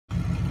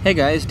Hey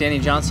guys, Danny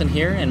Johnson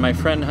here, and my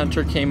friend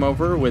Hunter came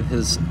over with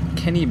his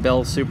Kenny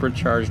Bell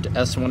supercharged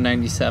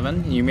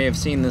S197. You may have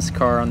seen this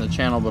car on the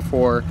channel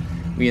before.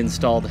 We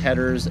installed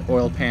headers,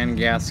 oil pan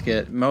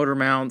gasket, motor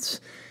mounts,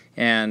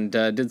 and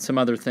did some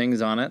other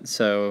things on it,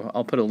 so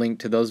I'll put a link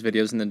to those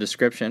videos in the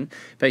description.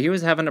 But he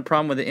was having a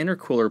problem with the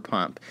intercooler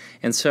pump,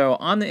 and so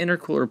on the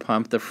intercooler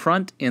pump, the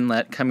front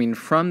inlet coming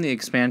from the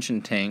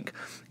expansion tank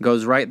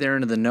goes right there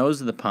into the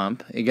nose of the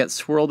pump. It gets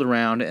swirled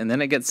around, and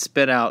then it gets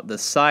spit out the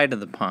side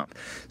of the pump.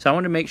 So I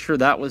wanted to make sure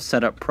that was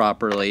set up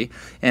properly,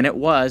 and it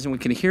was, and we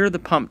could hear the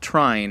pump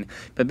trying.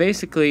 But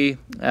basically,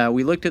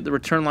 we looked at the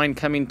return line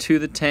coming to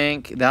the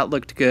tank. That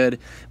looked good,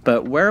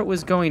 but where it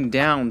was going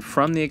down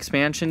from the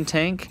expansion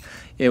tank,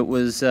 it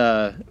was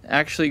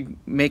actually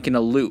making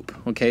a loop.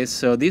 Okay,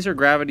 so these are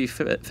gravity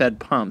fed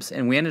pumps,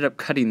 and we ended up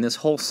cutting this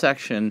whole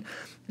section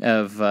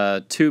of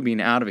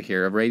tubing out of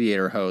here, of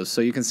radiator hose.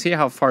 So you can see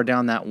how far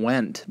down that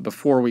went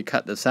before we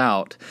cut this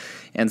out.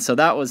 And so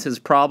that was his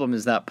problem,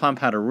 is that pump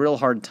had a real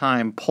hard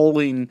time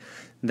pulling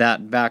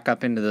that back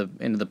up into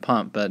the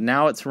pump. But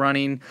now it's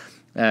running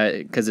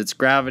because it's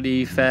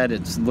gravity fed,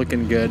 it's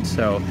looking good.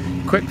 So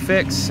quick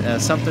fix,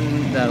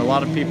 something that a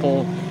lot of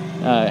people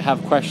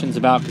have questions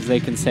about, because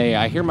they can say,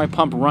 I hear my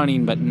pump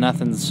running but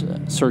nothing's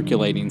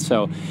circulating.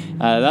 So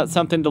that's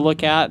something to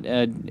look at,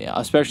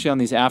 especially on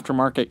these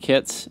aftermarket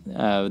kits.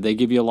 They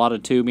give you a lot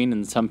of tubing,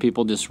 and some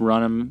people just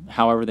run them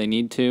however they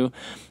need to,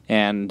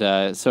 and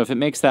so if it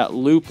makes that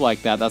loop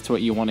like that, that's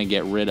what you want to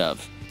get rid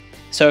of.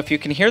 So if you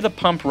can hear the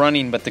pump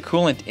running but the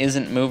coolant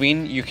isn't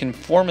moving, you can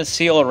form a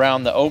seal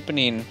around the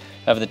opening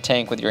of the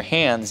tank with your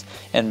hands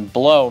and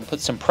blow and put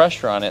some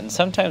pressure on it, and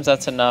sometimes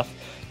that's enough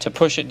to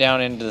push it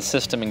down into the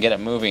system and get it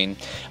moving.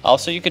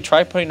 Also, you could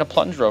try putting a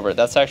plunger over it.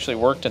 That's actually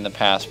worked in the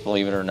past,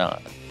 believe it or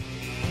not.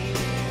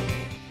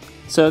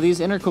 So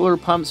these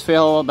intercooler pumps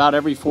fail about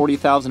every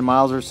 40,000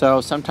 miles or so.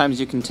 Sometimes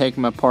you can take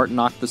them apart and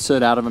knock the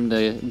soot out of them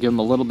to give them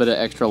a little bit of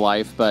extra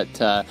life. But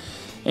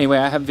anyway,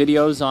 I have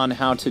videos on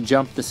how to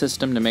jump the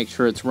system to make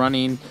sure it's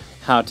running,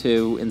 how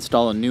to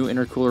install a new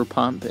intercooler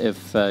pump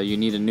if you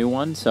need a new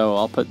one. So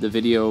I'll put the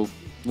video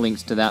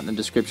links to that in the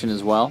description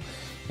as well.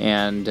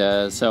 And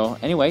so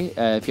anyway,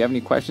 if you have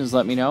any questions,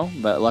 let me know.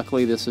 But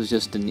luckily this was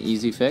just an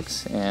easy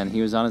fix, and he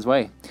was on his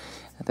way.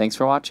 Thanks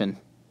for watching.